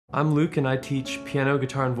I'm Luke and I teach piano,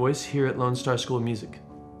 guitar, and voice here at Lone Star School of Music.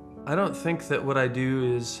 I don't think that what I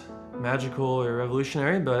do is magical or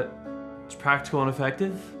revolutionary, but it's practical and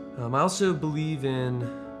effective. I also believe in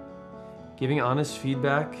giving honest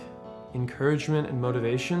feedback, encouragement, and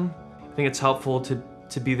motivation. I think it's helpful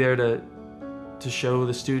to be there to show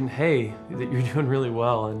the student, hey, that you're doing really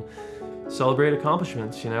well, and celebrate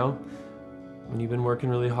accomplishments, you know? When you've been working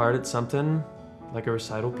really hard at something, like a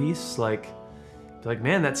recital piece, be like,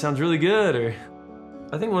 man, that sounds really good, or...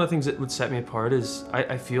 I think one of the things that would set me apart is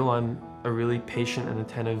I feel I'm a really patient and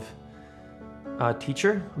attentive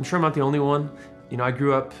teacher. I'm sure I'm not the only one. You know, I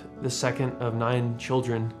grew up the second of 9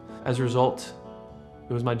 children. As a result,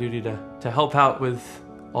 it was my duty to help out with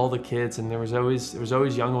all the kids, and there was always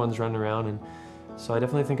young ones running around, and so I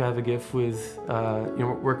definitely think I have a gift with you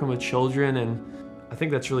know, working with children, and I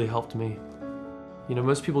think that's really helped me. You know,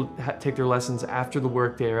 most people take their lessons after the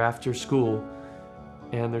workday or after school,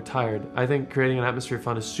 and they're tired. I think creating an atmosphere of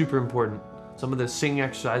fun is super important. Some of the singing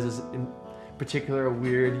exercises in particular are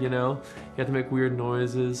weird, you know? You have to make weird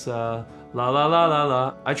noises, la la la la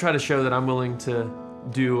la. I try to show that I'm willing to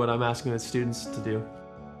do what I'm asking the students to do.